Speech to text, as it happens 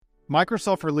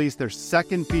Microsoft released their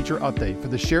second feature update for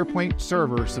the SharePoint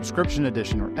Server Subscription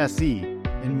Edition, or SE,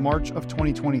 in March of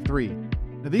 2023.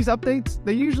 Now, these updates,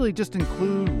 they usually just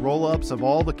include roll-ups of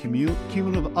all the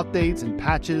cumulative updates and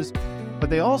patches, but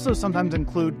they also sometimes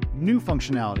include new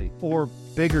functionality or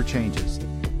bigger changes.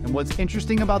 And what's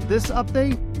interesting about this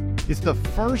update, it's the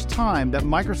first time that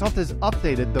Microsoft has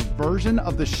updated the version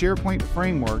of the SharePoint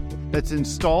framework that's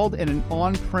installed in an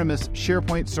on-premise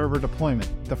SharePoint server deployment,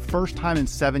 the first time in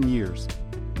 7 years.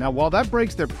 Now, while that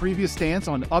breaks their previous stance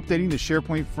on updating the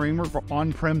SharePoint framework for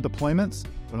on-prem deployments,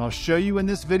 what I'll show you in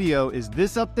this video is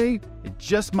this update, it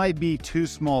just might be too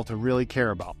small to really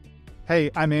care about.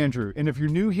 Hey, I'm Andrew, and if you're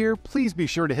new here, please be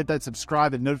sure to hit that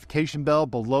subscribe and notification bell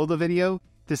below the video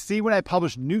to see when I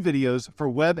publish new videos for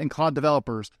web and cloud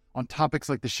developers on topics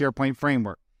like the SharePoint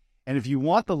framework. And if you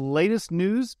want the latest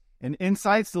news and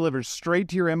insights delivered straight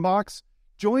to your inbox,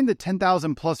 join the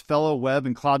 10,000 plus fellow web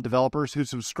and cloud developers who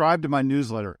subscribe to my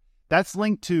newsletter. That's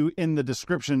linked to in the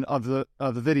description of the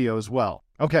video as well.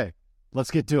 Okay,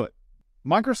 let's get to it.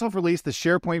 Microsoft released the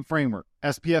SharePoint framework,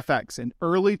 SPFX, in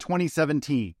early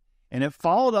 2017, and it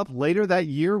followed up later that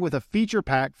year with a feature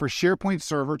pack for SharePoint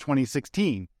Server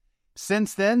 2016.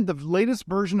 Since then, the latest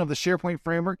version of the SharePoint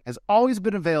framework has always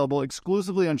been available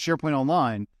exclusively on SharePoint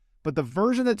Online, but the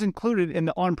version that's included in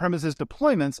the on-premises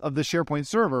deployments of the SharePoint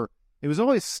server, it was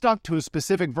always stuck to a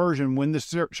specific version when the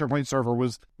SharePoint server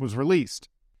was released.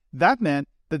 That meant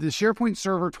that the SharePoint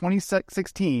Server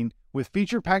 2016 with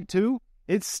Feature Pack 2,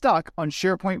 it's stuck on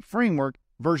SharePoint Framework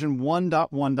version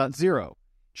 1.1.0.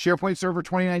 SharePoint Server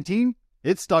 2019,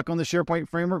 it's stuck on the SharePoint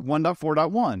Framework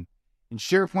 1.4.1. And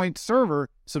SharePoint Server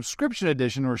Subscription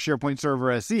Edition, or SharePoint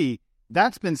Server SE,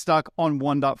 that's been stuck on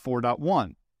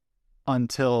 1.4.1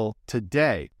 until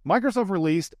today. Microsoft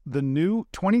released the new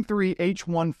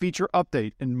 23H1 feature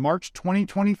update in March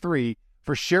 2023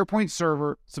 for SharePoint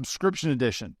Server Subscription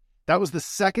Edition. That was the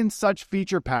second such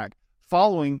feature pack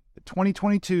following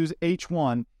 2022's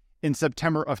H1 in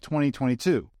September of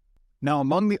 2022. Now,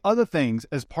 among the other things,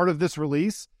 as part of this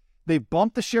release, they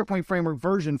bumped the SharePoint Framework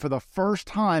version for the first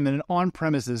time in an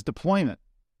on-premises deployment.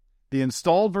 The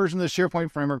installed version of the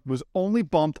SharePoint Framework was only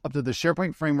bumped up to the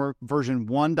SharePoint Framework version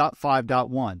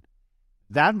 1.5.1.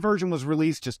 That version was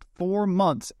released just 4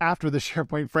 months after the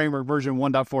SharePoint Framework version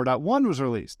 1.4.1 was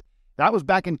released. That was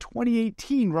back in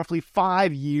 2018, roughly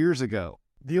 5 years ago.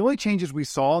 The only changes we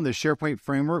saw in the SharePoint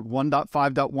Framework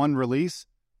 1.5.1 release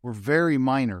were very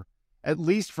minor, at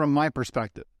least from my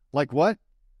perspective. Like what?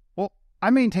 Well, I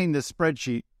maintain this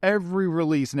spreadsheet every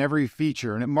release and every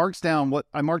feature, and I mark down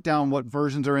what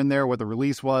versions are in there, what the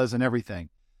release was, and everything.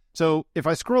 So if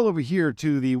I scroll over here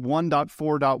to the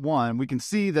 1.4.1, we can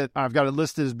see that I've got it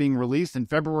listed as being released in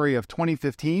February of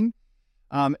 2015,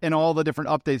 and all the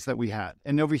different updates that we had.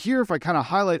 And over here, if I kind of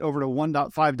highlight over to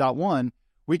 1.5.1,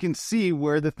 we can see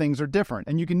where the things are different.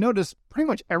 And you can notice pretty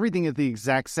much everything is the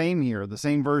exact same here. The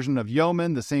same version of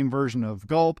Yeoman, the same version of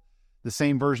Gulp, the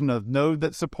same version of Node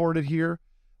that's supported here.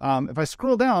 If I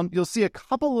scroll down, you'll see a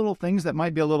couple little things that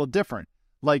might be a little different,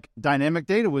 like dynamic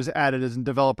data was added as a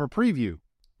developer preview.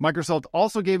 Microsoft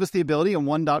also gave us the ability in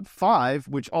 1.5,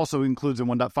 which also includes in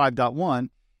 1.5.1,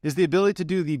 is the ability to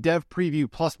do the dev preview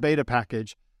plus beta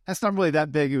package. That's not really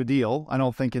that big of a deal, I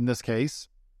don't think, in this case.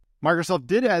 Microsoft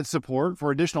did add support for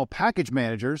additional package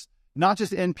managers, not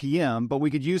just NPM, but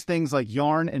we could use things like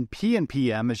Yarn and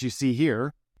PNPM, as you see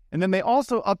here. And then they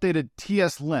also updated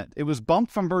TS-Lint. It was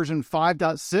bumped from version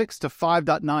 5.6 to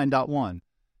 5.9.1.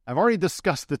 I've already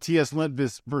discussed the TS-Lint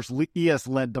versus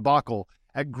ES-Lint debacle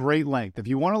at great length. If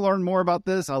you want to learn more about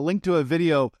this, I'll link to a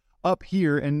video up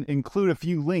here and include a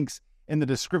few links in the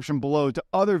description below to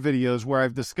other videos where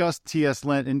I've discussed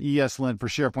TS-Lint and ES-Lint for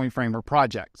SharePoint Framework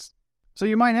projects. So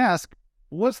you might ask,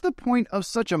 what's the point of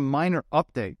such a minor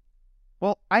update?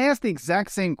 Well, I asked the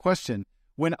exact same question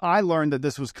when I learned that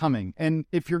this was coming. And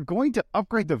if you're going to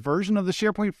upgrade the version of the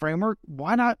SharePoint framework,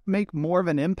 why not make more of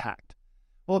an impact?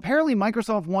 Well, apparently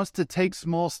Microsoft wants to take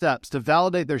small steps to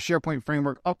validate their SharePoint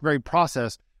framework upgrade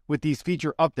process with these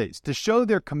feature updates to show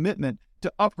their commitment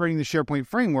to upgrading the SharePoint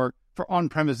framework for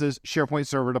on-premises SharePoint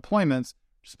server deployments,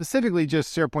 specifically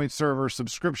just SharePoint Server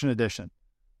Subscription Edition,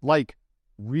 like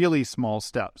really small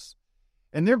steps.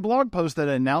 In their blog post that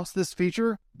announced this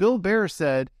feature, Bill Baer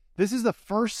said, "This is the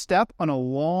first step on a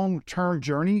long-term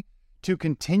journey to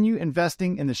continue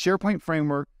investing in the SharePoint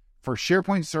framework for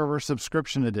SharePoint Server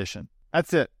Subscription Edition."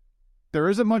 That's it. There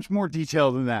isn't much more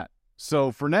detail than that.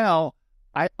 So for now,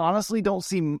 I honestly don't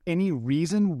see any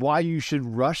reason why you should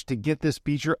rush to get this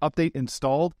feature update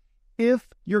installed if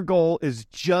your goal is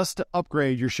just to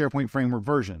upgrade your SharePoint framework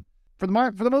version. For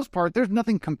the most part, there's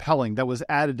nothing compelling that was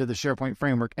added to the SharePoint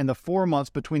framework in the 4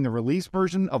 months between the release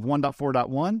version of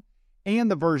 1.4.1 and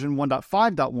the version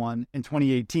 1.5.1 in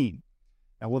 2018.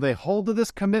 Now, will they hold to this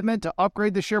commitment to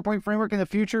upgrade the SharePoint framework in the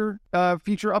future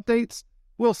updates?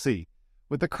 We'll see.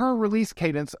 With the current release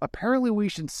cadence, apparently we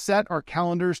should set our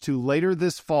calendars to later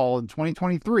this fall in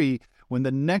 2023 when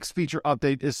the next feature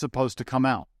update is supposed to come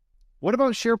out. What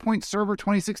about SharePoint Server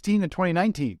 2016 and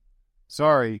 2019?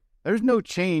 Sorry, there's no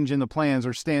change in the plans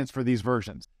or stance for these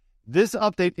versions. This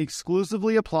update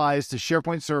exclusively applies to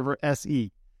SharePoint Server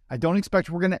SE. I don't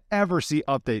expect we're going to ever see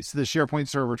updates to the SharePoint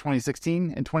Server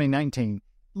 2016 and 2019,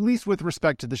 at least with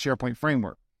respect to the SharePoint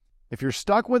framework. If you're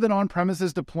stuck with an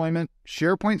on-premises deployment,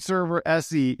 SharePoint Server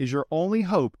SE is your only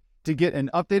hope to get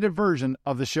an updated version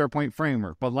of the SharePoint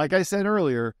framework. But like I said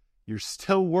earlier, you're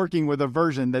still working with a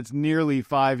version that's nearly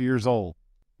 5 years old.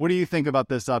 What do you think about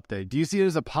this update? Do you see it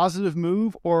as a positive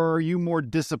move, or are you more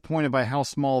disappointed by how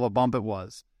small of a bump it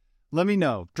was? Let me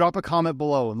know. Drop a comment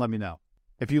below and let me know.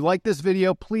 If you like this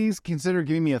video, please consider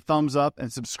giving me a thumbs up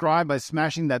and subscribe by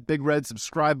smashing that big red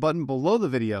subscribe button below the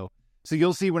video, so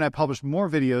you'll see when I publish more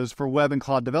videos for web and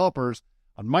cloud developers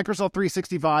on Microsoft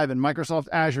 365 and Microsoft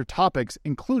Azure topics,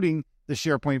 including the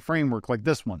SharePoint framework like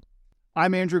this one.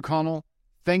 I'm Andrew Connell.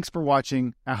 Thanks for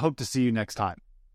watching. I hope to see you next time.